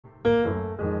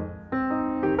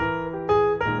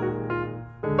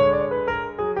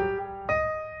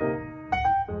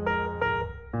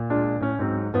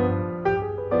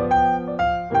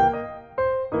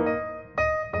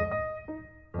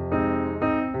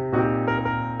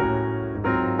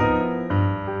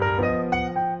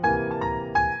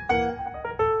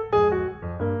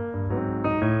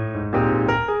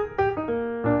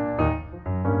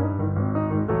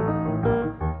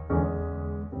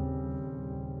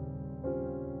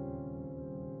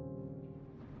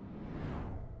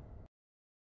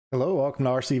Hello, welcome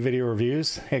to RC Video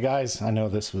Reviews. Hey guys, I know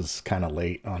this was kind of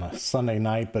late on a Sunday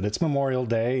night, but it's Memorial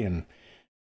Day and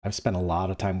I've spent a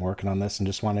lot of time working on this and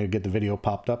just wanted to get the video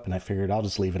popped up, and I figured I'll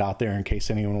just leave it out there in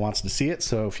case anyone wants to see it.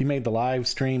 So if you made the live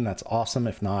stream, that's awesome.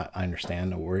 If not, I understand,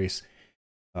 no worries.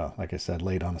 Like I said,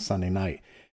 late on a Sunday night.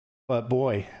 But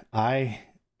boy, I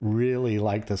really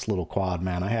like this little quad,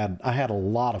 man. I had a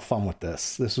lot of fun with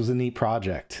this. This was a neat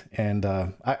project, and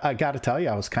I got to tell you,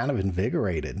 I was kind of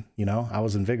invigorated. You know, I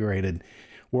was invigorated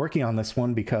working on this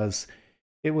one because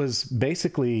it was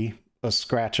basically a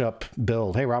scratch up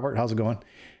build. Hey Robert, how's it going?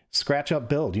 Scratch up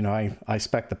build. You know, I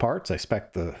spec the parts, I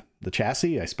spec the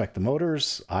chassis, I spec the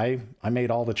motors. I made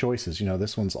all the choices. You know,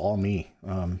 this one's all me.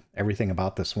 Everything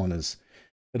about this one is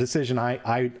a decision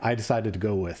I decided to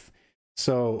go with.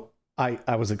 So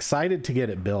I was excited to get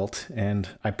it built, and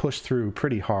I pushed through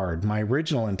pretty hard. My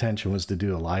original intention was to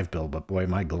do a live build, but boy,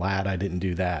 am I glad I didn't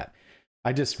do that.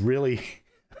 I just really,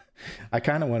 I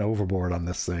kind of went overboard on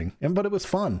this thing, but it was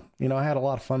fun. You know, I had a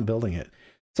lot of fun building it.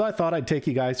 So I thought I'd take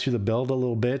you guys through the build a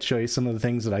little bit, show you some of the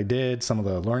things that I did, some of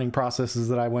the learning processes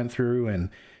that I went through, and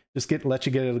just let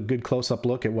you get a good close-up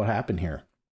look at what happened here.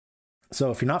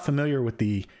 So if you're not familiar with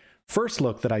the first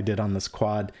look that I did on this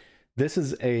quad, this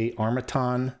is a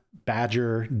Armattan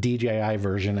Badger DJI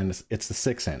version, and it's the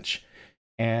 6-inch.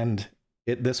 And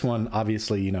this one,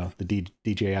 obviously, you know, the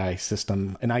DJI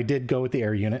system, and I did go with the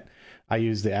air unit. I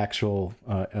used the actual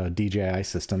DJI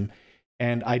system,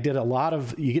 and I did a lot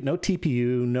of, you get no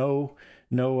TPU, no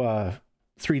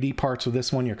 3D parts with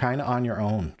this one. You're kind of on your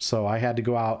own. So I had to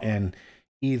go out and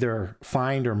either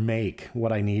find or make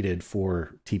what I needed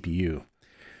for TPU.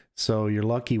 So you're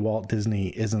lucky Walt Disney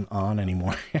isn't on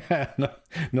anymore.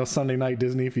 no Sunday night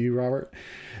Disney for you, Robert.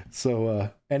 So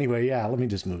anyway, yeah, let me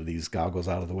just move these goggles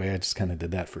out of the way. I just kind of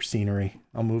did that for scenery.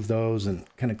 I'll move those and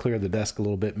kind of clear the desk a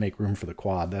little bit, make room for the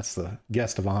quad. That's the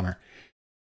guest of honor.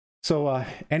 So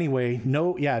anyway,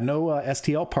 no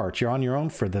STL parts. You're on your own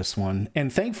for this one.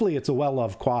 And thankfully, it's a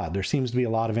well-loved quad. There seems to be a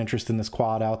lot of interest in this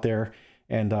quad out there,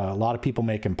 and a lot of people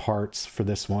making parts for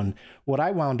this one. What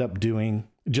I wound up doing,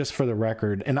 just for the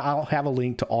record, and I'll have a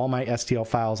link to all my STL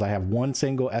files. I have one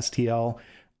single STL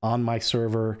on my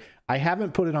server. I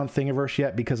haven't put it on Thingiverse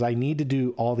yet because I need to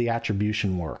do all the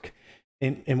attribution work.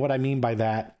 And what I mean by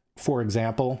that, for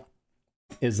example,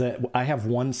 is that I have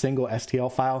one single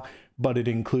STL file, but it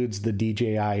includes the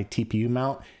DJI TPU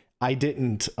mount. I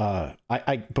didn't,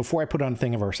 before I put it on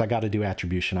Thingiverse, I got to do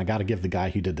attribution. I got to give the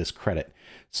guy who did this credit.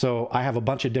 So I have a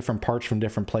bunch of different parts from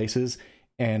different places,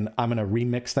 and I'm going to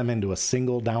remix them into a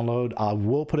single download. I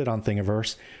will put it on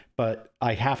Thingiverse, but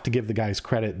I have to give the guys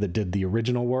credit that did the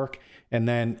original work. And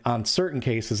then on certain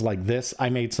cases like this, I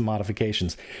made some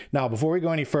modifications. Now, before we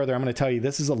go any further, I'm going to tell you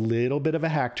this is a little bit of a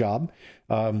hack job.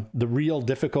 The real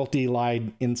difficulty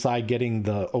lied inside getting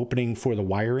the opening for the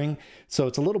wiring. So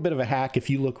it's a little bit of a hack if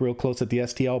you look real close at the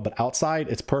STL, but outside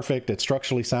it's perfect. It's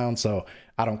structurally sound, so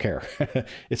I don't care.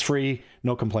 It's free,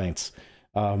 no complaints.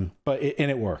 But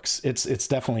it works. It's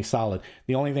definitely solid.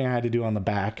 The only thing I had to do on the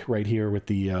back right here with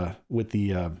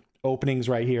the openings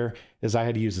right here is I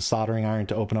had to use a soldering iron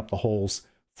to open up the holes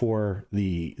for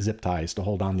the zip ties to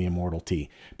hold on the Immortal T.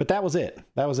 But that was it.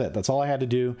 That's all I had to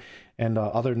do. And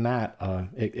other than that,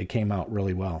 it came out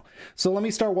really well. So let me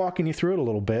start walking you through it a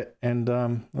little bit. And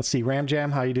let's see, Ram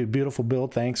Jam, how you do? Beautiful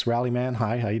build. Thanks. Rallyman,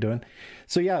 hi, how you doing?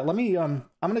 So yeah, let me, I'm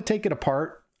going to take it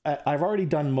apart. I've already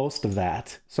done most of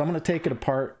that. So I'm going to take it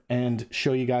apart and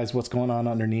show you guys what's going on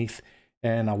underneath.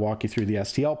 And I'll walk you through the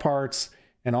STL parts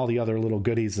and all the other little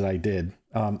goodies that I did.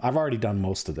 I've already done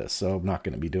most of this, so I'm not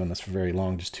going to be doing this for very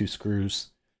long, just 2 screws.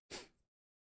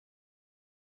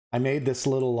 I made this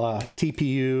little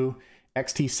TPU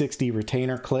XT60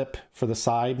 retainer clip for the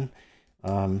side.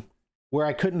 Where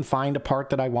I couldn't find a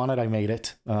part that I wanted, I made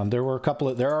it. There are a couple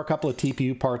of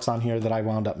TPU parts on here that I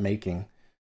wound up making.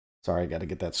 Sorry, I got to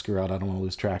get that screw out. I don't want to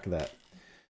lose track of that.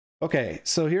 Okay,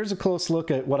 so here's a close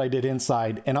look at what I did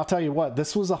inside. And I'll tell you what,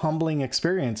 this was a humbling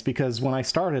experience because when I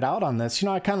started out on this, you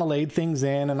know, I kind of laid things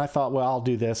in and I thought, well, I'll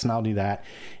do this and I'll do that.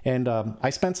 And I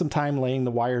spent some time laying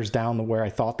the wires down to where I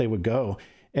thought they would go.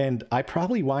 And I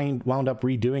probably wound up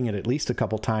redoing it at least a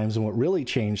couple times. And what really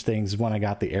changed things is when I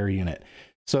got the air unit.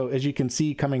 So as you can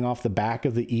see, coming off the back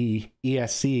of the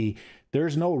ESC,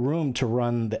 there's no room to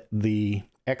run the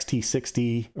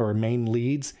XT60 or main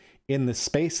leads in the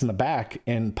space in the back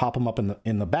and pop them up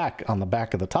in the back on the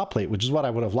back of the top plate, which is what I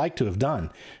would have liked to have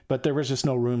done, but there was just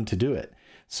no room to do it.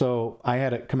 So I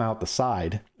had it come out the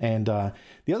side. And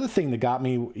the other thing that got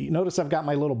me, you notice I've got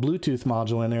my little Bluetooth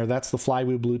module in there. That's the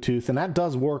Flywoo Bluetooth, and that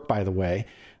does work, by the way.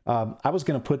 I was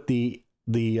going to put the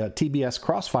TBS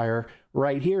Crossfire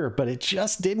right here, but it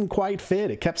just didn't quite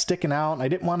fit. It kept sticking out, and I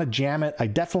didn't want to jam it. I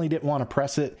definitely didn't want to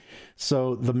press it.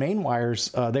 So the main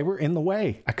wires, they were in the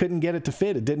way. I couldn't get it to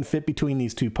fit. It didn't fit between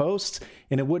these two posts,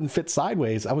 and it wouldn't fit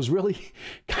sideways. I was really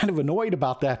kind of annoyed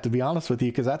about that, to be honest with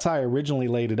you, because that's how I originally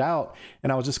laid it out,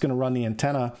 and I was just going to run the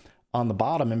antenna on the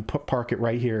bottom and park it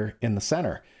right here in the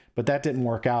center. But that didn't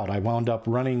work out. I wound up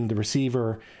running the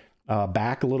receiver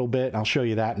back a little bit, and I'll show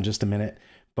you that in just a minute.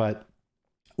 But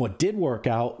what did work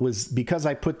out was because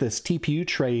I put this TPU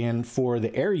tray in for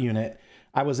the air unit,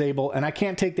 I was able, and I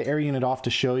can't take the air unit off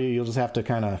to show you, you'll just have to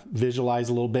kind of visualize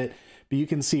a little bit, but you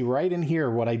can see right in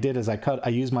here what I did is I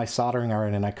used my soldering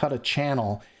iron and I cut a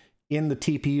channel in the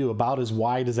TPU about as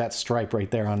wide as that stripe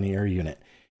right there on the air unit.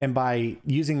 And by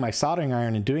using my soldering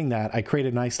iron and doing that, I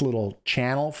created a nice little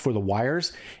channel for the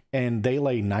wires, and they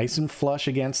lay nice and flush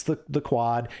against the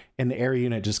quad, and the air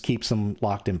unit just keeps them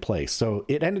locked in place. So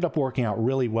it ended up working out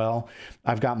really well.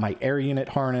 I've got my air unit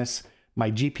harness,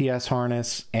 my GPS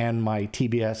harness, and my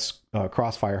TBS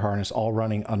Crossfire harness all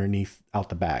running underneath out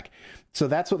the back. So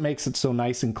that's what makes it so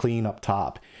nice and clean up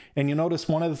top. And you notice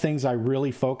one of the things I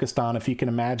really focused on, if you can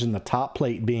imagine the top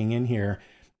plate being in here,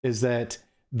 is that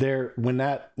when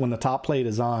the top plate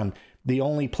is on, the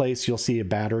only place you'll see a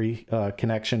battery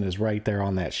connection is right there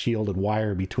on that shielded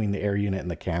wire between the air unit and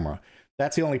the camera.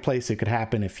 That's the only place it could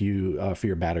happen if you for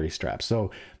your battery strap.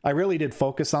 So I really did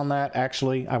focus on that.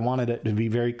 Actually, I wanted it to be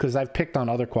because I've picked on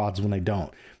other quads when they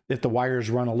don't. If the wires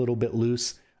run a little bit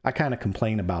loose, I kind of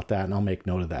complain about that, and I'll make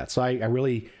note of that. So I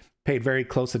really paid very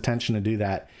close attention to do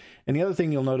that. And the other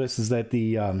thing you'll notice is that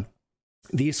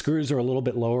these screws are a little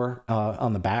bit lower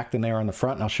on the back than they are on the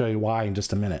front, and I'll show you why in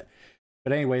just a minute.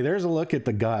 But anyway, there's a look at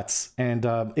the guts, and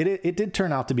it did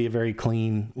turn out to be a very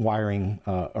clean wiring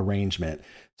arrangement.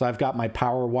 So I've got my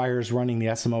power wires running the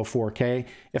SMO 4K.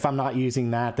 If I'm not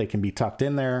using that, they can be tucked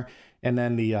in there. And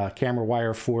then the camera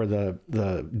wire for the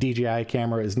DJI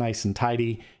camera is nice and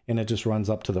tidy, and it just runs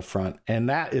up to the front. And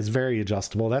that is very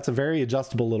adjustable. That's a very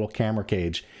adjustable little camera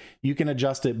cage. You can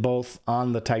adjust it both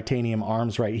on the titanium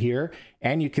arms right here,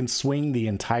 and you can swing the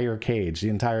entire cage. The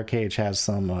entire cage has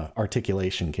some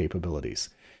articulation capabilities.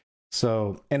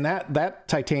 So, and that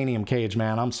titanium cage,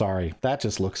 man, I'm sorry, that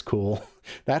just looks cool.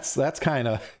 That's kind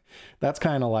of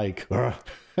like,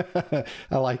 I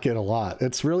like it a lot.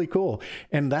 It's really cool.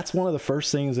 And that's one of the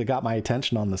first things that got my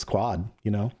attention on this quad,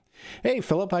 you know. Hey,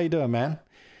 Philip, how you doing, man?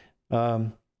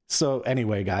 So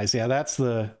anyway, guys, yeah, that's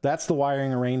the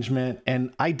wiring arrangement.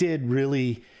 And I did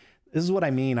really, this is what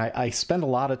I mean. I spent a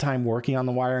lot of time working on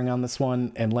the wiring on this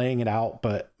one and laying it out,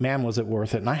 but man, was it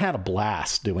worth it. And I had a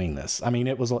blast doing this. I mean,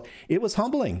 it was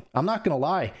humbling. I'm not going to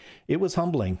lie. It was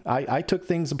humbling. I took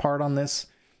things apart on this,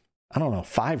 I don't know,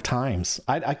 5 times.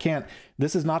 I can't,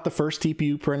 this is not the first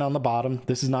TPU print on the bottom.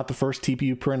 This is not the first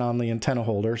TPU print on the antenna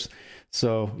holders.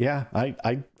 So yeah,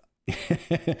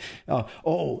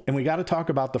 oh, and we got to talk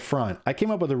about the front. I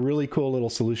came up with a really cool little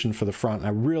solution for the front, and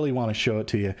I really want to show it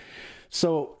to you.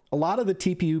 So a lot of the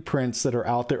TPU prints that are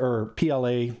out there, or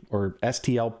PLA or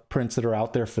STL prints that are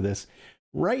out there for this,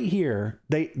 right here,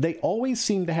 they always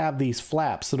seem to have these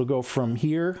flaps that'll go from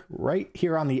here, right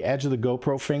here on the edge of the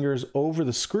GoPro fingers over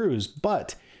the screws,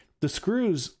 but the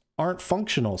screws aren't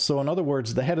functional. So in other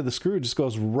words, the head of the screw just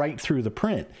goes right through the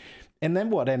print. And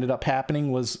then what ended up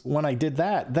happening was when I did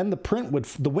that, then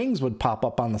the wings would pop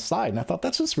up on the side. And I thought,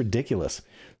 that's just ridiculous.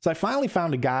 So I finally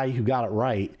found a guy who got it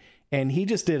right, and he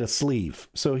just did a sleeve.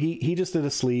 So he just did a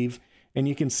sleeve, and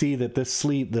you can see that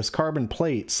this carbon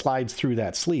plate slides through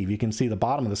that sleeve. You can see the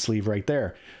bottom of the sleeve right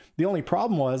there. The only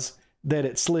problem was that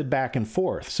it slid back and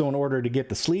forth. So in order to get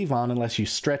the sleeve on, unless you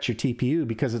stretch your TPU,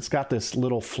 because it's got this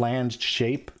little flanged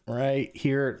shape right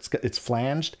here, it's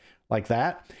flanged like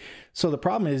that. So the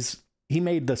problem is, he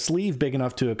made the sleeve big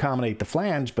enough to accommodate the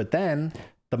flange, but then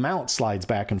the mount slides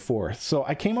back and forth. So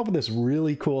I came up with this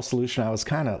really cool solution. I was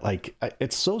kind of like,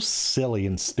 it's so silly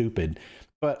and stupid,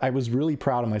 but I was really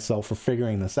proud of myself for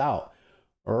figuring this out.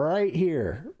 Right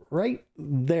here, right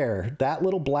there, that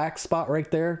little black spot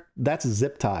right there, that's a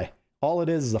zip tie. All it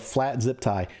is a flat zip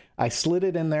tie. I slid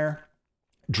it in there,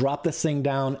 dropped this thing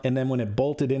down, and then when it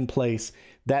bolted in place,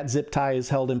 That zip tie is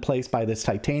held in place by this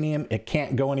titanium. It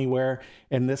can't go anywhere,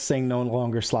 and this thing no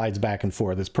longer slides back and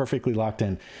forth. It's perfectly locked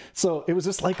in. So it was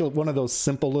just like one of those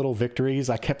simple little victories.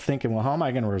 I kept thinking, well, how am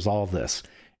I going to resolve this?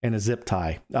 And a zip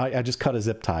tie. I just cut a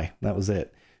zip tie. That was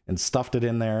it. And stuffed it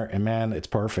in there, and man, it's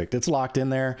perfect. It's locked in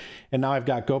there, and now I've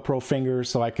got GoPro fingers,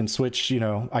 so I can switch, you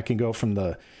know, I can go from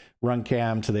the run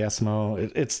cam to the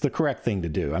SMO. It's the correct thing to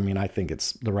do. I mean, I think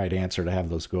it's the right answer to have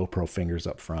those GoPro fingers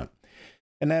up front.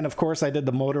 And then, of course, I did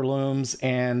the motor looms,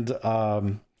 and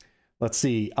let's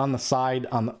see, on the side,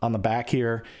 on the back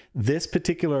here, this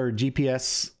particular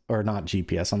GPS, or not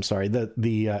GPS, I'm sorry,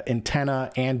 the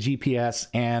antenna and GPS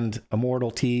and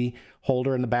Immortal T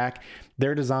holder in the back,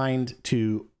 they're designed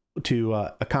to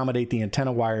accommodate the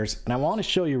antenna wires. And I want to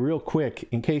show you real quick,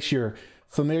 in case you're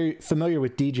familiar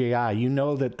with DJI, you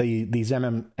know that these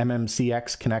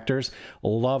MMCX connectors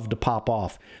love to pop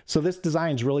off. So this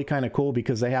design is really kind of cool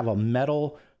because they have a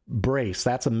metal brace.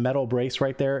 That's a metal brace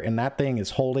right there, and that thing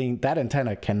is holding, that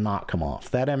antenna cannot come off.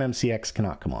 That MMCX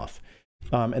cannot come off.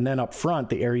 And then up front,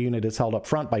 the air unit is held up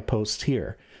front by posts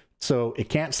here. So it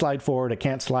can't slide forward, it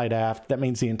can't slide aft. That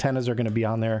means the antennas are going to be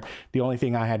on there. The only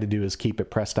thing I had to do is keep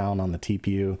it pressed down on the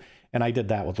TPU, and I did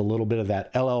that with a little bit of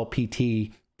that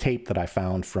LLPT tape that I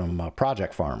found from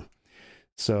Project Farm.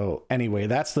 So anyway,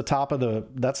 that's the top of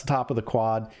the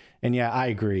quad, and yeah, I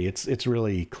agree, it's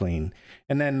really clean.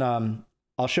 And then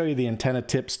I'll show you the antenna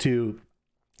tips too.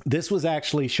 This was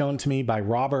actually shown to me by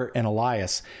Robert and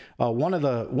Elias. One of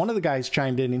the guys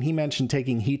chimed in, and he mentioned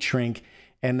taking heat shrink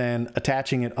and then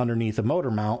attaching it underneath a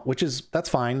motor mount, that's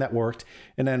fine, that worked.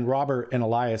 And then Robert and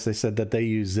Elias, they said that they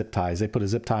use zip ties. They put a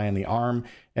zip tie in the arm,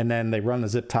 and then they run the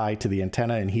zip tie to the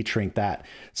antenna and heat shrink that.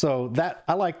 So that,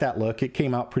 I like that look. It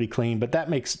came out pretty clean, but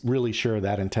that makes really sure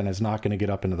that antenna is not going to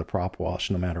get up into the prop wash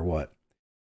no matter what.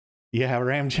 Yeah,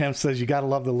 Ram Jam says you got to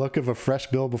love the look of a fresh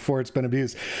build before it's been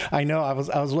abused. I know, I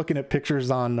was looking at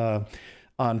pictures on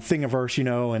Thingiverse, you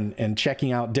know, and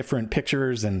checking out different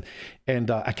pictures, and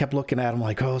I kept looking at them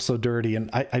like, oh, so dirty, and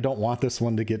I don't want this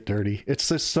one to get dirty. It's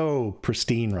just so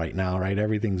pristine right now, right?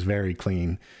 Everything's very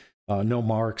clean. No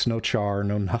marks, no char,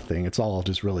 no nothing. It's all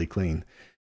just really clean.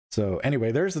 So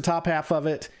anyway, there's the top half of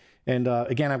it. And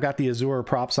again, I've got the Azure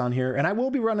props on here, and I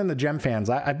will be running the gem fans.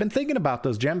 I've been thinking about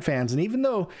those gem fans, and even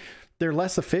though they're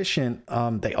less efficient,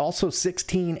 they also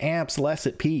 16 amps less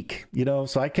at peak, you know,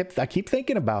 so I keep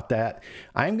thinking about that.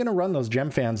 I'm going to run those gem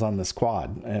fans on this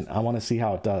quad, and I want to see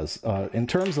how it does. In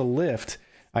terms of lift,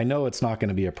 I know it's not going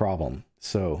to be a problem.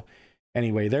 So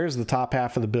anyway, there's the top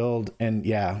half of the build, and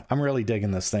yeah, I'm really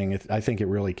digging this thing. I think it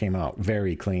really came out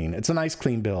very clean. It's a nice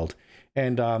clean build.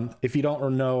 And if you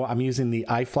don't know, I'm using the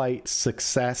iFlight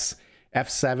Success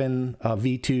F7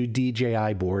 V2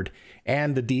 DJI board,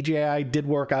 and the DJI did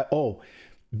work. Oh,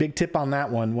 big tip on that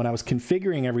one. When I was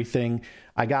configuring everything,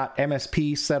 I got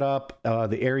MSP set up.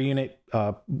 The air unit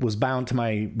was bound to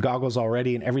my goggles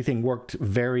already, and everything worked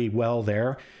very well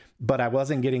there, but I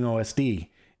wasn't getting OSD,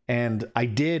 and I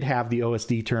did have the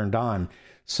OSD turned on.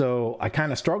 So I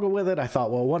kind of struggled with it. I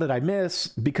thought, well, what did I miss?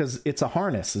 Because it's a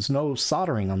harness. There's no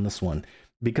soldering on this one.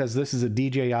 Because this is a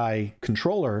DJI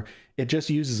controller, it just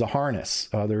uses a harness.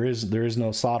 There is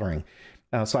no soldering.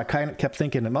 So I kind of kept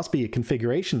thinking it must be a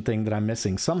configuration thing that I'm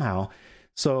missing somehow.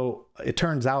 So it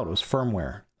turns out it was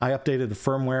firmware. I updated the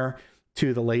firmware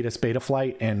to the latest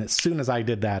Betaflight, and as soon as I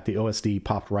did that, the OSD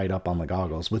popped right up on the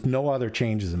goggles with no other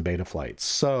changes in Betaflight.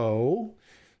 So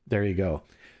there you go.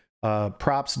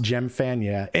 Props, gem fan,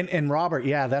 yeah. And Robert,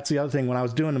 yeah, that's the other thing. When I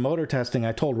was doing the motor testing,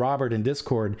 I told Robert in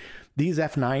Discord, these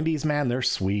F-90s, man, they're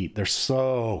sweet. They're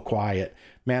so quiet.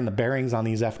 Man, the bearings on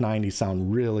these F-90s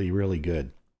sound really, really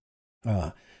good.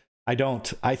 I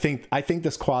think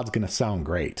this quad's gonna sound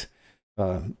great.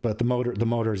 But the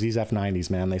motors, these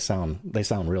F-90s, man, they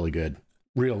sound really good.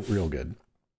 Real good.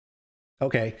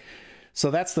 Okay. So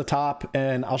that's the top,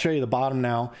 and I'll show you the bottom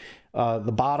now.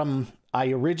 The bottom,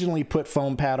 I originally put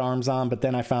foam pad arms on, but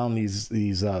then I found these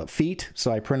feet,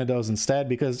 so I printed those instead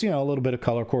because, you know, a little bit of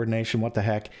color coordination, what the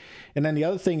heck. And then the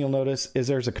other thing you'll notice is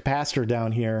there's a capacitor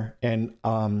down here, and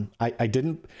I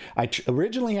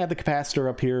originally had the capacitor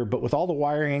up here, but with all the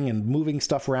wiring and moving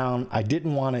stuff around, I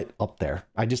didn't want it up there.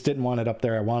 I just didn't want it up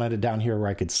there. I wanted it down here where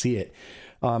I could see it.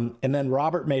 And then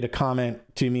Robert made a comment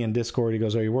to me in Discord. He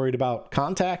goes, are you worried about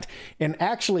contact? And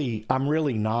actually, I'm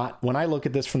really not. When I look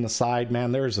at this from the side,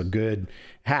 man, there's a good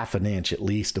 ½ an inch at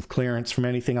least of clearance from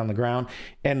anything on the ground.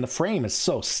 And the frame is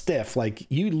so stiff, like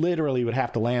you literally would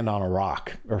have to land on a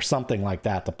rock or something like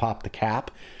that to pop the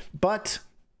cap. But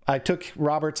I took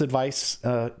Robert's advice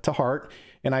to heart,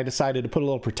 and I decided to put a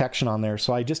little protection on there.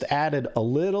 So I just added a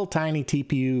little tiny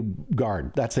TPU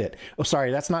guard. That's it. Oh,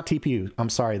 sorry, that's not TPU. I'm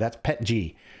sorry, that's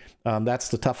PETG. That's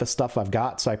the toughest stuff I've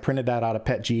got. So I printed that out of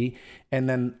PETG. And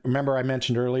then remember I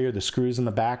mentioned earlier, the screws in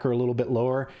the back are a little bit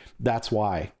lower. That's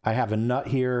why I have a nut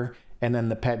here and then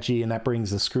the PETG, and that brings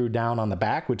the screw down on the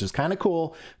back, which is kind of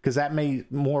cool because that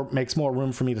makes more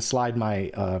room for me to slide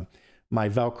my, my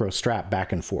Velcro strap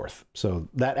back and forth. So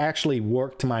that actually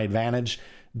worked to my advantage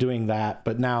doing that.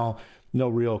 But now no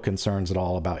real concerns at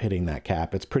all about hitting that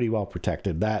cap. It's pretty well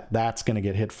protected. That's going to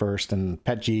get hit first. And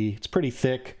PETG, it's pretty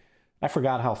thick. I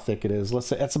forgot how thick it is. Let's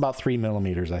say it's about 3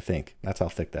 millimeters, I think. That's how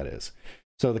thick that is.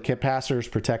 So the capacitor is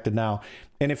protected now.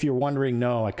 And if you're wondering,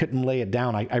 no, I couldn't lay it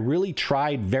down. I really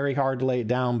tried very hard to lay it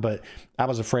down, but I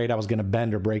was afraid I was going to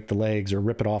bend or break the legs or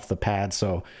rip it off the pad.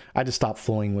 So I just stopped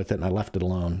fooling with it and I left it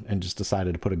alone and just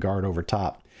decided to put a guard over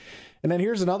top. And then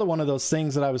here's another one of those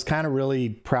things that I was kind of really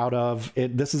proud of.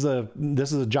 This is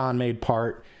a John made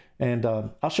part. And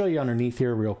I'll show you underneath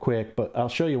here real quick, but I'll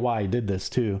show you why I did this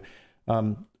too.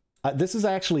 This is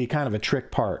actually kind of a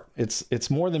trick part. It's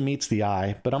more than meets the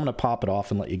eye, but I'm going to pop it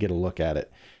off and let you get a look at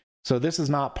it. So this is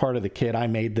not part of the kit. I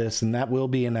made this, and that will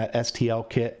be in that STL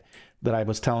kit that I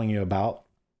was telling you about.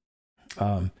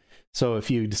 So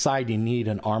if you decide you need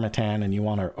an Armattan and you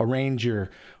want to arrange your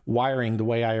wiring the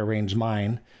way I arranged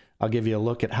mine, I'll give you a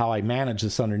look at how I manage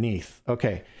this underneath.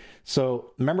 Okay,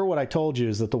 so remember what I told you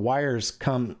is that the wires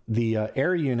come, the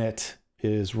air unit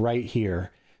is right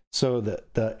here. So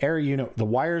the air unit, the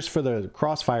wires for the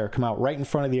Crossfire come out right in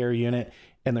front of the air unit,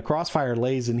 and the Crossfire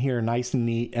lays in here nice and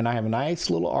neat, and I have a nice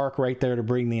little arc right there to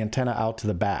bring the antenna out to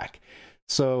the back.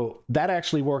 So that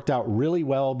actually worked out really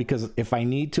well because if I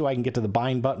need to, I can get to the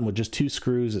bind button with just 2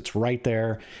 screws. It's right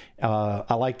there.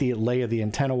 I like the lay of the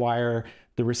antenna wire.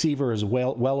 The receiver is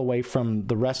well away from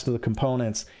the rest of the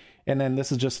components. And then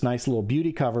this is just a nice little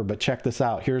beauty cover, but check this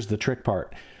out. Here's the trick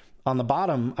part. On the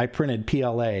bottom, I printed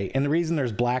PLA, and the reason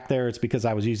there's black there is because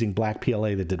I was using black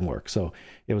PLA that didn't work. So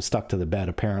it was stuck to the bed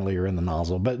apparently, or in the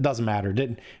nozzle, but it doesn't matter.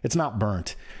 It's not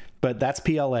burnt, but that's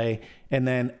PLA. And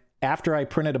then after I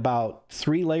printed about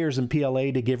 3 layers in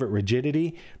PLA to give it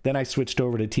rigidity, then I switched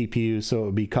over to TPU so it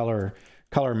would be color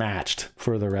matched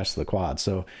for the rest of the quad.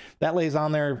 So that lays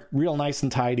on there real nice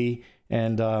and tidy.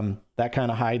 And that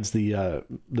kind of hides the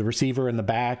receiver in the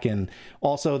back. And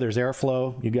also there's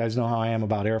airflow. You guys know how I am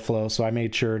about airflow. So I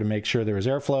made sure to make sure there was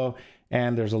airflow,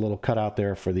 and there's a little cutout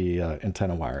there for the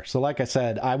antenna wire. So like I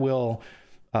said, I will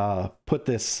put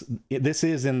this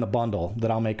is in the bundle that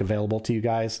I'll make available to you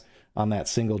guys on that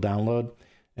single download.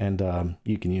 And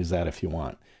you can use that if you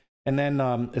want. And then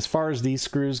as far as these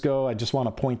screws go, I just want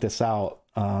to point this out.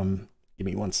 Give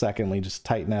me 1 second. Let me just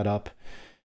tighten that up.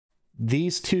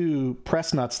 These 2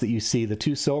 press nuts that you see, the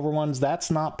 2 silver ones, that's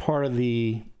not part of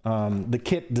the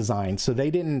kit design. So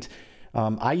they didn't,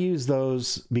 I use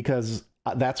those because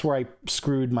that's where I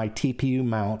screwed my TPU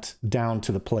mount down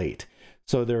to the plate.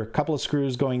 So there are a couple of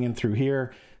screws going in through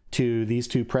here to these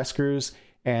 2 press screws.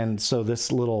 And so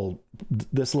this little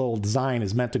design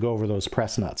is meant to go over those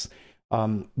press nuts.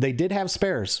 They did have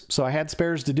spares, so I had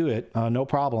spares to do it. No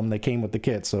problem. They came with the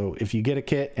kit. So if you get a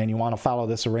kit and you want to follow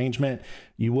this arrangement,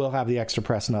 you will have the extra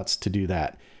press nuts to do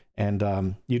that.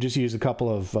 And you just use a couple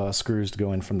of screws to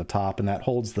go in from the top, and that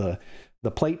holds the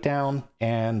plate down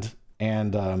and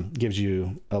gives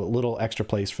you a little extra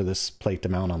place for this plate to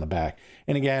mount on the back.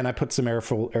 And again, I put some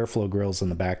airflow grills in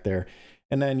the back there.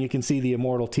 And then you can see the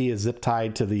Immortal T is zip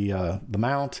tied to the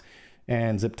mount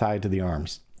and zip tied to the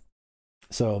arms.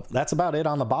 So that's about it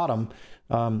on the bottom.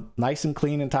 Nice and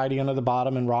clean and tidy under the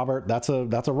bottom. And Robert, that's a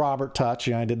Robert touch.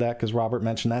 You know, I did that because Robert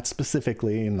mentioned that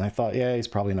specifically, and I thought, yeah, he's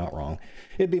probably not wrong.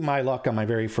 It'd be my luck on my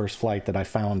very first flight that I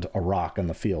found a rock on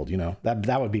the field. You know,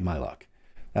 that would be my luck.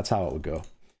 That's how it would go.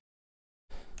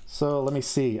 So let me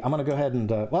see. I'm gonna go ahead and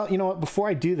well, you know what? Before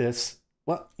I do this,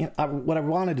 well, you know, what I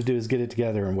wanted to do is get it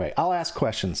together and wait. I'll ask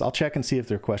questions. I'll check and see if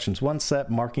there are questions. One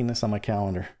set, marking this on my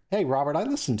calendar. Hey, Robert, I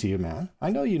listened to you, man. I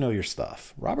know you know your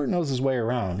stuff. Robert knows his way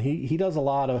around. He does a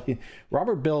lot of...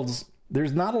 Robert builds...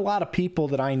 There's not a lot of people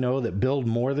that I know that build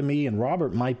more than me, and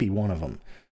Robert might be one of them.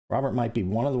 Robert might be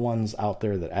one of the ones out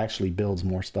there that actually builds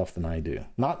more stuff than I do.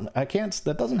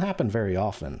 That doesn't happen very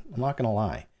often. I'm not going to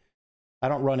lie. I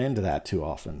don't run into that too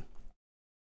often.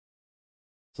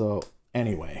 So...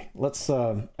 Anyway, let's,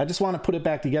 I just want to put it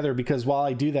back together because while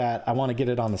I do that, I want to get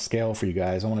it on the scale for you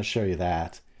guys. I want to show you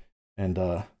that and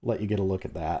let you get a look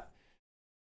at that.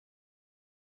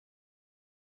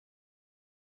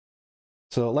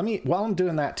 So while I'm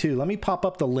doing that too, let me pop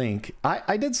up the link.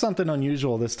 I did something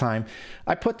unusual this time.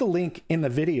 I put the link in the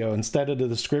video instead of the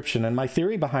description. And my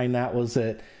theory behind that was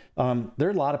that There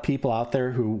are a lot of people out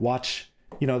there who watch,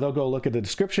 you know, they'll go look at the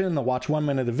description, they'll watch 1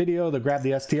 minute of the video, they'll grab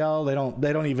the STL,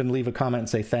 they don't even leave a comment and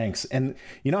say thanks. And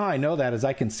you know how I know that is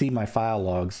I can see my file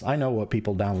logs. I know what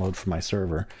people download from my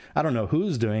server. I don't know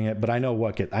who's doing it, but I know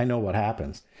what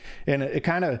happens. And it's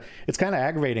kind of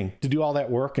aggravating to do all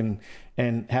that work and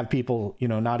have people, you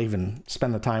know, not even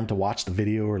spend the time to watch the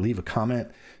video or leave a comment.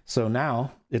 So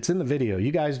now it's in the video.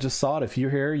 You guys just saw it. If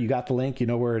you're here, you got the link, you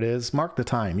know where it is. Mark the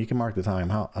time. You can mark the time.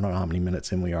 I don't know how many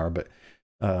minutes in we are, but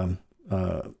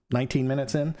 19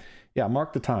 minutes in. Yeah,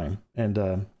 mark the time.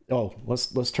 And oh,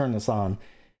 let's turn this on.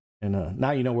 And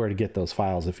now you know where to get those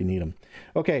files if you need them.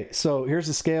 Okay, so here's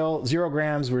the scale, 0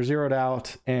 grams, we're zeroed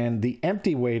out. And the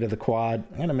empty weight of the quad,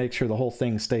 I'm gonna make sure the whole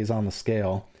thing stays on the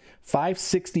scale.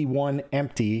 561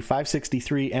 empty,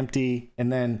 563 empty,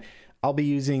 and then I'll be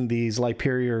using these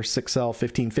Superior 6L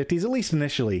 1550s, at least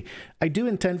initially. I do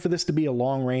intend for this to be a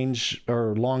long range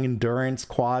or long endurance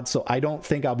quad, so I don't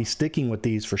think I'll be sticking with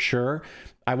these for sure.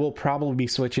 I will probably be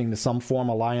switching to some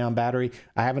form of Li-ion battery.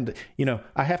 I haven't, you know,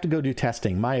 I have to go do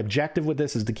testing. My objective with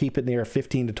this is to keep it in the air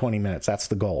 15 to 20 minutes. That's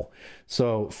the goal.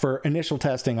 So for initial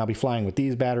testing, I'll be flying with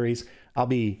these batteries. I'll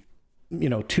be, you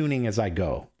know, tuning as I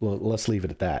go. Let's leave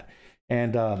it at that.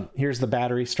 And here's the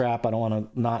battery strap. I don't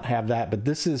want to not have that, but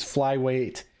this is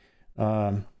flyweight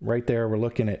right there. We're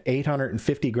looking at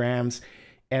 850 grams,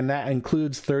 and that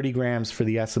includes 30 grams for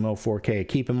the SMO 4K.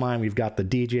 Keep in mind, we've got the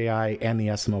DJI and the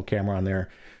SMO camera on there.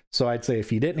 So I'd say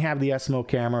if you didn't have the SMO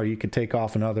camera, you could take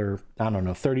off another, I don't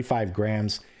know, 35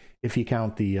 grams if you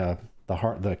count the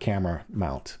camera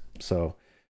mount. So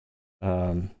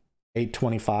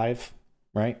 825,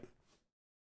 right?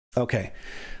 Okay,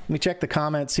 let me check the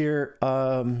comments here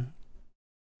and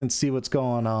see what's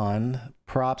going on.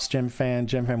 Props, Jim Fan,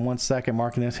 1 second,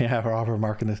 marking this. Yeah, Robert,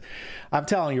 marking this. I'm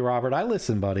telling you, Robert, I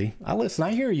listen, buddy. I listen.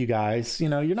 I hear you guys. You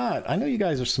know, I know you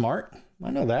guys are smart. I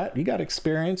know that. You got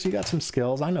experience. You got some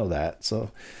skills. I know that.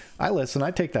 So I listen.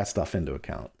 I take that stuff into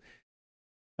account.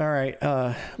 All right.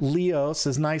 Leo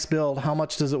says, nice build. How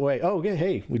much does it weigh? Oh, yeah,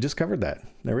 hey, we just covered that.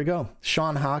 There we go.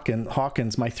 Sean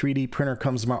Hawkins, my 3D printer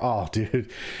comes tomorrow. Oh,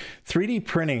 dude, 3D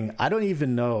printing. I don't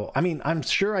even know. I mean, I'm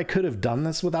sure I could have done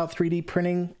this without 3D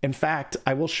printing. In fact,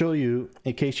 I will show you,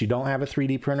 in case you don't have a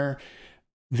 3D printer,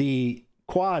 the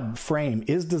quad frame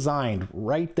is designed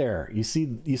right there. You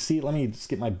see, let me just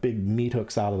get my big meat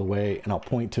hooks out of the way and I'll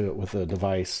point to it with a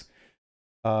device.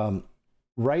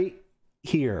 Right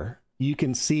here, you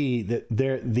can see that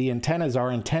the antennas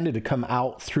are intended to come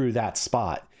out through that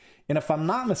spot. And if I'm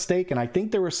not mistaken, I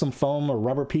think there were some foam or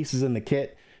rubber pieces in the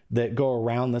kit that go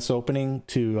around this opening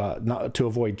to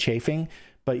avoid chafing.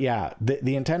 But yeah,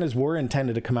 the antennas were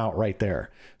intended to come out right there.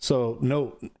 So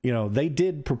no, you know, they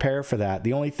did prepare for that.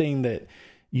 The only thing that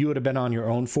you would have been on your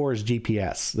own for is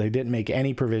GPS. They didn't make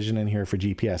any provision in here for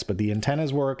GPS, but the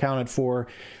antennas were accounted for.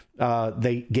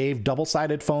 They gave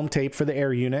double-sided foam tape for the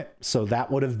air unit, so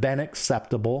that would have been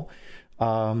acceptable.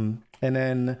 And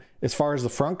then as far as the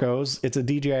front goes, it's a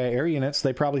DJI air unit, so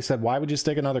they probably said, why would you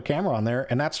stick another camera on there?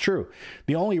 And that's true.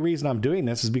 The only reason I'm doing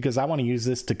this is because I want to use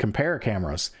this to compare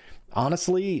cameras.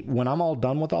 Honestly, when I'm all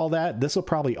done with all that, this will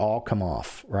probably all come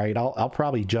off, right? I'll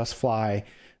probably just fly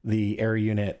the air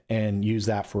unit and use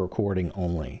that for recording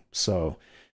only. So,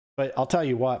 but I'll tell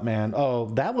you what, man. Oh,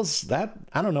 that.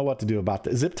 I don't know what to do about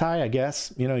the zip tie, I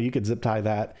guess. You know, you could zip tie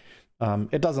that.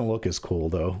 It doesn't look as cool,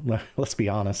 though. Let's be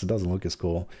honest. It doesn't look as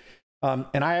cool.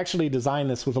 And I actually designed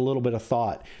this with a little bit of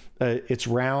thought. It's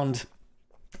round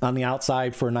on the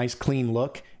outside for a nice clean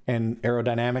look and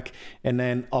aerodynamic. And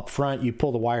then up front, you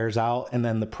pull the wires out and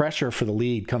then the pressure for the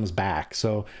lead comes back.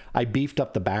 So I beefed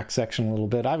up the back section a little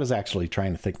bit. I was actually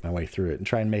trying to think my way through it and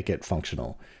try and make it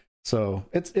functional. So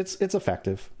it's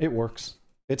effective. It works.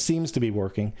 It seems to be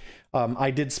working. I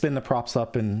did spin the props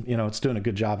up and, you know, it's doing a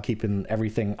good job keeping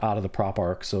everything out of the prop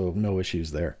arc. So no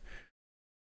issues there.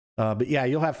 But yeah,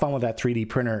 you'll have fun with that 3D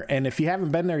printer. And if you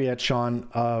haven't been there yet, Sean,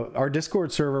 our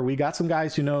Discord server, we got some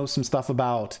guys who know some stuff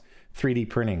about 3D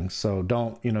printing. So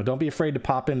don't be afraid to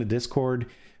pop into Discord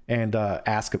and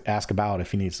ask about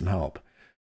if you need some help.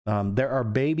 There are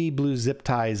baby blue zip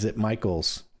ties at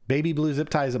Michael's. Baby blue zip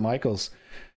ties at Michael's.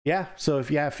 Yeah. So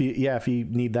if you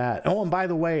need that. Oh, and by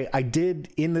the way, I did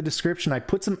in the description, I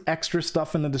put some extra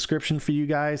stuff in the description for you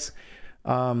guys.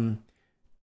 On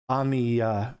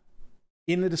the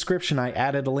In the description, I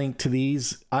added a link to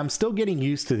these. I'm still getting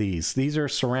used to these. These are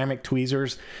ceramic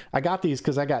tweezers. I got these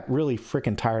because I got really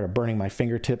freaking tired of burning my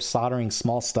fingertips soldering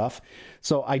small stuff.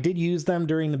 So I did use them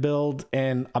during the build,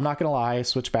 and I'm not gonna lie, I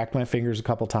switched back to my fingers a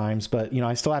couple times, but you know,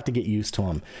 I still have to get used to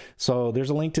them. So there's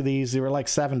a link to these. They were like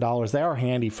 $7. They are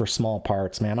handy for small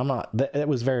parts, man. It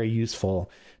was very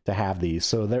useful to have these.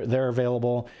 So they're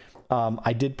available.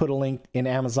 I did put a link in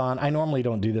Amazon. I normally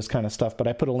don't do this kind of stuff, but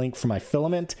I put a link for my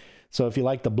filament. So if you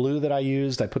like the blue that I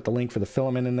used, I put the link for the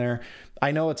filament in there.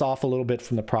 I know it's off a little bit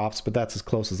from the props, but that's as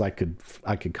close as I could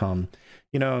come.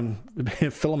 You know,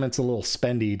 filament's a little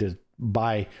spendy to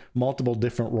buy multiple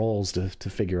different rolls to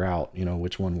figure out, you know,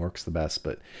 which one works the best.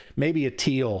 But maybe a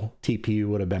teal TPU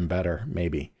would have been better,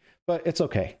 maybe. But it's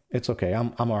okay. It's okay.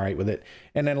 I'm all right with it.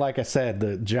 And then, like I said,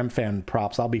 the GemFan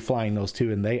props, I'll be flying those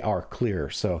too, and they are clear.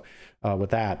 So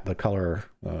with that, the color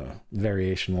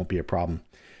variation won't be a problem.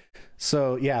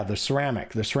 So yeah, the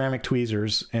ceramic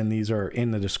tweezers, and these are in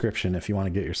the description if you want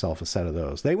to get yourself a set of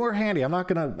those. They were handy. I'm not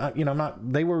gonna, you know,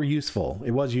 they were useful.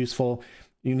 It was useful.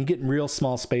 You get in real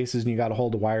small spaces and you got to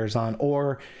hold the wires on,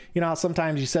 or, you know,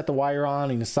 sometimes you set the wire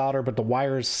on and you solder, but the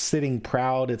wire is sitting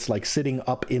proud. It's like sitting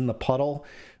up in the puddle.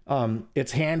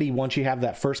 It's handy once you have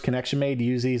that first connection made to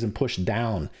use these and push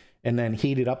down and then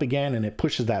heat it up again, and it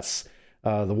pushes that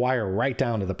the wire right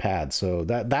down to the pad. So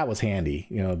that was handy,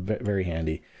 you know, very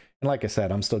handy. And like I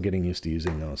said, I'm still getting used to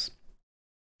using those.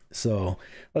 So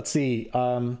let's see.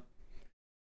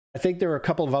 I think there are a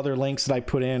couple of other links that I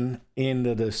put in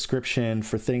the description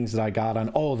for things that I got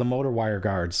on. Oh, the motor wire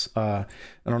guards. I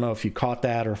don't know if you caught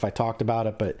that or if I talked about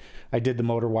it, but I did the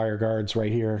motor wire guards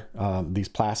right here, these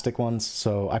plastic ones.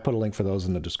 So I put a link for those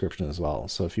in the description as well.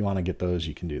 So if you want to get those,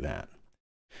 you can do that.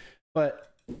 But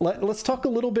let's talk a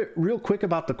little bit real quick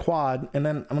about the quad, and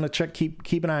then I'm going to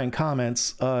keep an eye on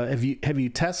comments. Have you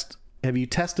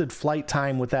tested flight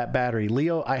time with that battery?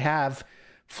 Leo, I have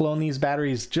flown these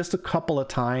batteries just a couple of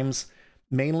times,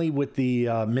 mainly with the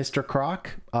Mr. Croc.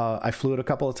 I flew it a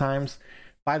couple of times.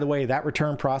 By the way, that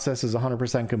return process is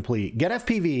 100% complete. Get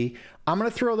FPV, I'm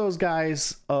going to throw those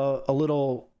guys a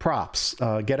little props.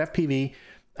 Get FPV.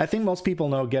 I think most people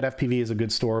know Get FPV is a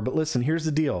good store, but listen, here's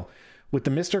the deal. With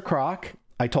the Mr. Croc,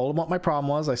 I told them what my problem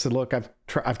was. I said, look,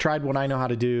 I've tried what I know how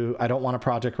to do. I don't want a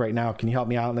project right now. Can you help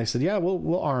me out? And they said, yeah, we'll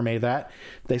RMA that.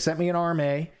 They sent me an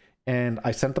RMA, and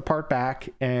I sent the part back,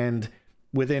 and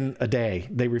within a day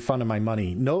they refunded my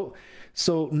money. No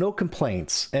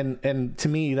complaints. And to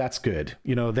me, that's good.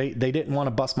 You know, they didn't want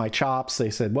to bust my chops. They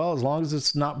said, well, as long as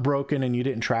it's not broken and you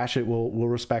didn't trash it, we'll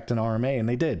respect an RMA. And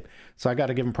they did. So I got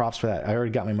to give them props for that. I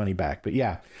already got my money back. But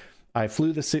yeah, I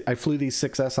flew these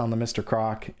 6S on the Mr.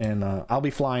 Croc, and I'll be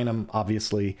flying them,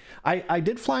 obviously. I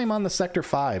did fly him on the Sector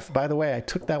 5. By the way, I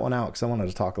took that one out because I wanted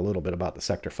to talk a little bit about the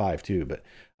Sector 5 too, but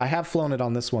I have flown it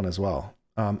on this one as well.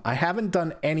 I haven't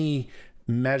done any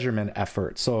measurement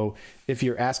effort. So if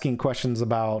you're asking questions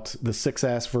about the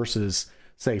 6S versus,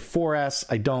 say, 4S,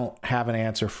 I don't have an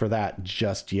answer for that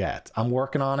just yet. I'm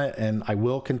working on it, and I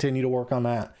will continue to work on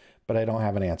that, but I don't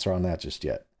have an answer on that just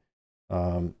yet.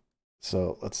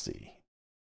 So let's see.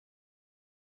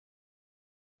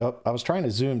 Oh, I was trying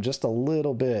to zoom just a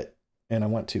little bit and I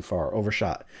went too far,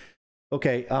 overshot.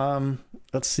 Okay,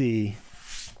 let's see.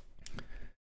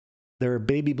 There are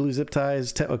baby blue zip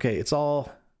ties. Okay, it's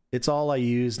all I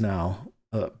use now.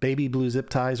 Baby blue zip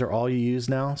ties are all you use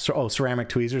now. So, oh, ceramic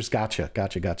tweezers. Gotcha.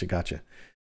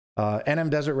 NM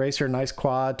Desert Racer, nice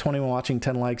quad. 21 watching,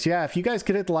 10 likes. Yeah, if you guys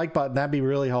could hit the like button, that'd be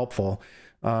really helpful.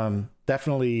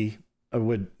 Definitely.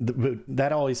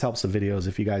 That always helps the videos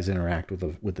if you guys interact with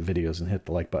the videos and hit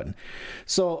the like button.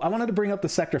 So I wanted to bring up the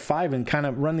Sector 5 and kind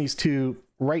of run these two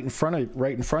right in front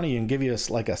of you and give you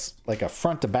like a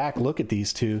front to back look at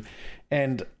these two.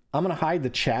 And I'm gonna hide the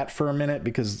chat for a minute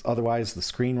because otherwise the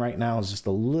screen right now is just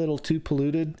a little too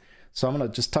polluted. So I'm gonna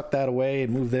just tuck that away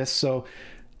and move this. So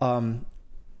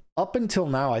up until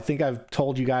now, I think I've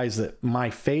told you guys that my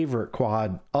favorite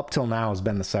quad up till now has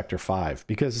been the Sector 5,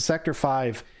 because the Sector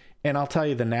 5, and I'll tell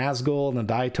you, the Nazgul and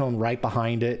the Diatone right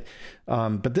behind it.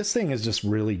 But this thing is just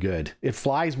really good. It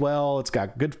flies well. It's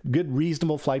got good,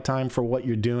 reasonable flight time for what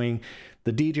you're doing.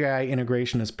 The DJI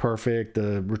integration is perfect.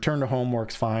 The return to home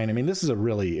works fine. I mean, this is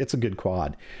it's a good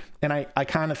quad. And I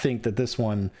kind of think that this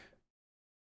one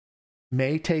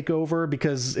may take over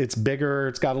because it's bigger.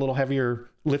 It's got a little heavier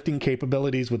lifting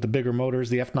capabilities with the bigger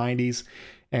motors, the F-90s.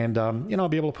 And, you know, I'll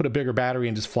be able to put a bigger battery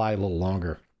and just fly a little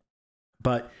longer.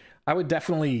 But I would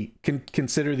definitely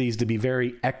consider these to be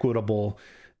very equitable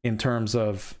in terms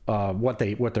of what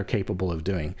they're capable of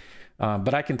doing.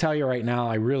 But I can tell you right now,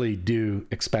 I really do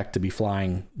expect to be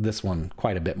flying this one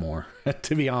quite a bit more.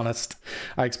 To be honest,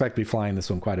 I expect to be flying this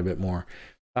one quite a bit more.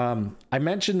 I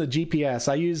mentioned the GPS.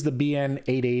 I use the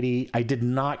BN880. I did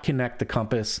not connect the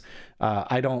compass.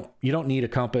 You don't need a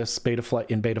compass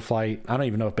in Betaflight. I don't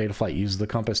even know if Betaflight uses the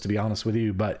compass, to be honest with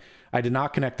you, but I did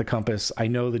not connect the compass. I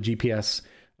know the GPS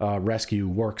rescue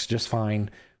works just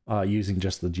fine using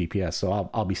just the GPS, so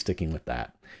I'll be sticking with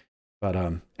that. But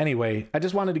anyway, I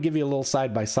just wanted to give you a little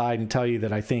side-by-side and tell you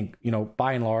that I think, you know,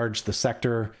 by and large, the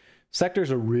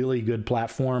Sector's a really good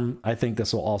platform. I think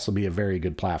this will also be a very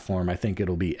good platform. I think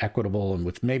it'll be equitable and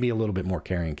with maybe a little bit more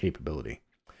carrying capability.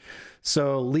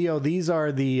 So Leo, these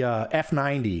are the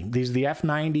F-90. These are the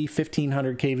F-90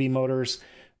 1500 kV motors.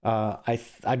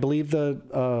 I believe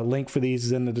the link for these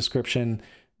is in the description,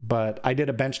 but I did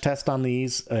a bench test on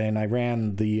these and I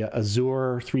ran the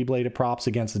Azure 3-bladed props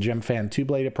against the Gemfan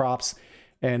 2-bladed props.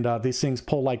 And these things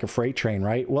pull like a freight train,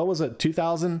 right? What was it?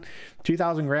 2,000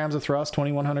 grams of thrust,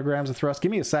 2,100 grams of thrust.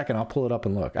 Give me a second. I'll pull it up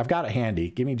and look. I've got it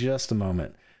handy. Give me just a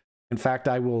moment. In fact,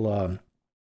 I will,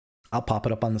 I'll pop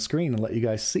it up on the screen and let you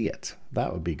guys see it.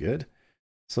 That would be good.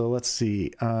 So let's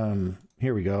see.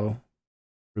 Here we go.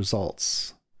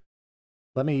 Results.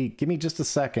 Give me just a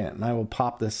second and I will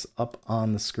pop this up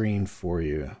on the screen for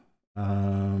you.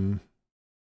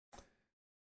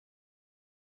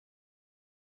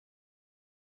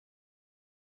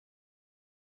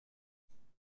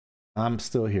 I'm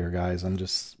still here, guys. I'm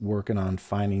just working on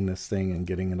finding this thing and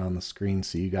getting it on the screen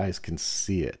so you guys can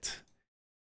see it.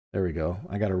 There we go.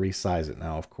 I got to resize it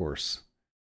now, of course.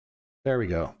 There we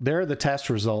go. There are the test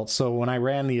results. So when I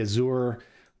ran the Azure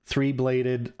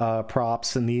 3-bladed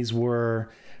props, and these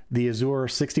were the Azure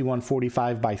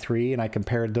 6145 by 3, and I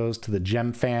compared those to the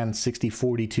Gemfan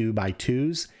 6042 by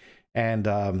 2s.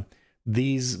 And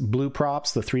these blue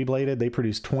props, the 3-bladed, they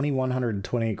produce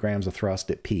 2,128 grams of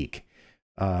thrust at peak.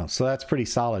 So that's pretty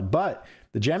solid. But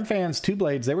the Gemfans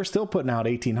 2-blades, they were still putting out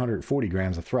 1,840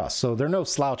 grams of thrust. So they're no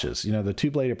slouches. You know, the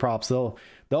 2-bladed props, they'll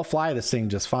fly this thing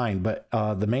just fine. But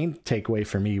the main takeaway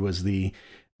for me was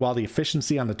while the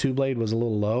efficiency on the 2-blade was a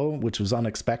little low, which was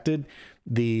unexpected,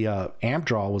 the amp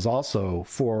draw was also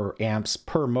 4 amps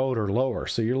per motor lower.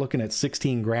 So you're looking at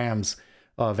 16 grams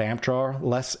of amp draw,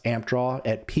 less amp draw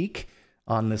at peak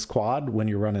on this quad when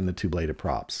you're running the 2-bladed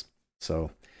props.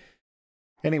 So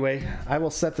anyway, I will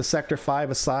set the Sector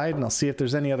 5 aside and I'll see if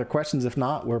there's any other questions. If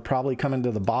not, we're probably coming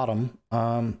to the bottom.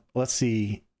 Let's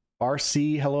see.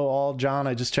 RC, hello all. John,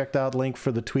 I just checked out the link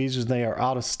for the tweezers. They are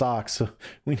out of stock, so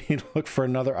we need to look for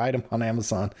another item on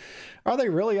Amazon. Are they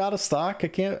really out of stock? I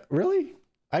can't, really?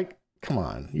 Come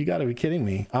on, you got to be kidding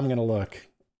me. I'm going to look.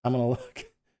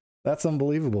 That's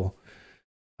unbelievable.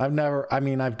 I've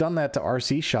done that to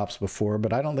RC shops before,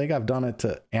 but I don't think I've done it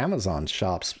to Amazon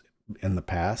shops in the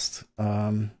past.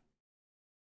 No,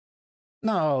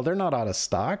 they're not out of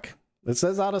stock. It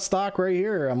says out of stock right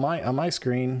here on my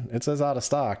screen. It says out of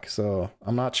stock, so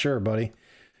I'm not sure, buddy.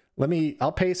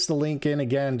 I'll paste the link in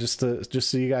again just so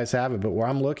you guys have it, but where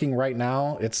I'm looking right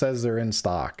now, it says they're in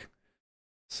stock.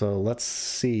 So let's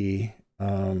see.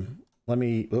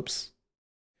 Oops.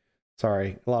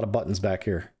 Sorry, a lot of buttons back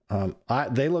here.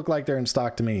 They look like they're in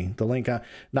stock to me. The link,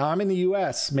 now I'm in the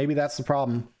US, maybe that's the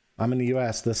problem. I'm in the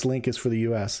US. This link is for the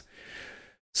US.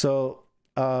 So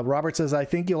Robert says, I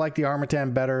think you like the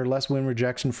Armattan better, less wind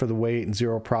rejection for the weight and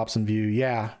 0 props in view.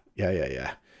 Yeah.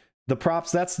 The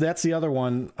props, that's the other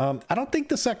one. I don't think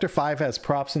the Sector 5 has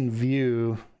props in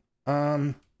view.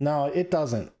 No, it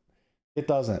doesn't. It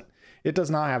does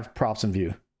not have props in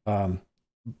view.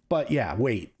 But yeah,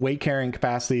 weight carrying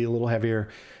capacity, a little heavier.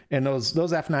 And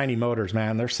those F-90 motors,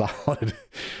 man, they're solid.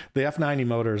 The F-90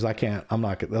 motors,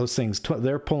 those things,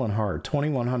 they're pulling hard.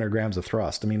 2,100 grams of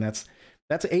thrust. I mean, that's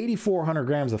 8,400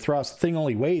 grams of thrust. The thing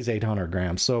only weighs 800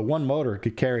 grams. So one motor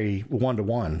could carry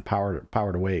 1-to-1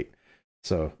 power to weight.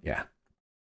 So yeah.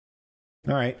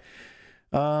 All right.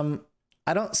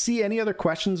 I don't see any other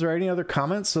questions or any other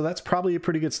comments, so that's probably a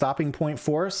pretty good stopping point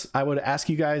for us. I would ask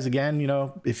you guys again, you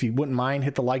know, if you wouldn't mind,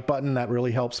 hit the like button. That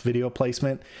really helps video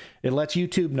placement. It lets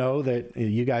YouTube know that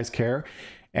you guys care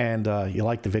and you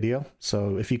like the video.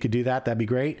 So if you could do that, that'd be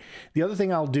great. The other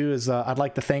thing I'll do is I'd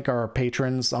like to thank our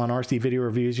patrons on RC Video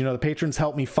Reviews. You know, the patrons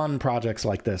help me fund projects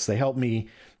like this. They help me,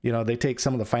 you know, they take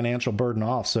some of the financial burden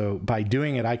off. So by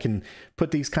doing it, I can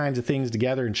put these kinds of things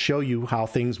together and show you how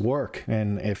things work.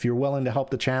 And if you're willing to help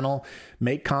the channel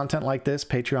make content like this,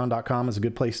 patreon.com is a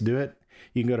good place to do it.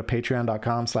 You can go to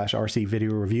patreon.com/RC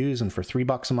Video Reviews. And for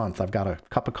 $3 a month, I've got a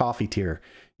cup of coffee tier.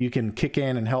 You can kick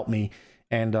in and help me.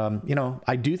 And, you know,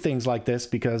 I do things like this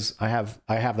because I have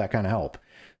that kind of help.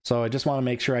 So I just want to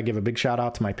make sure I give a big shout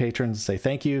out to my patrons and say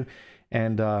thank you.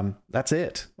 And that's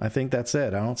it. I think that's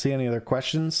it. I don't see any other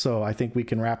questions, so I think we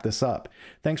can wrap this up.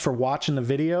 Thanks for watching the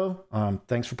video.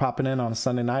 Thanks for popping in on a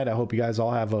Sunday night. I hope you guys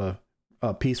all have a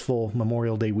peaceful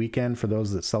Memorial Day weekend for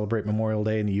those that celebrate Memorial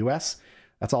Day in the US.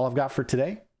 That's all I've got for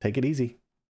today. Take it easy.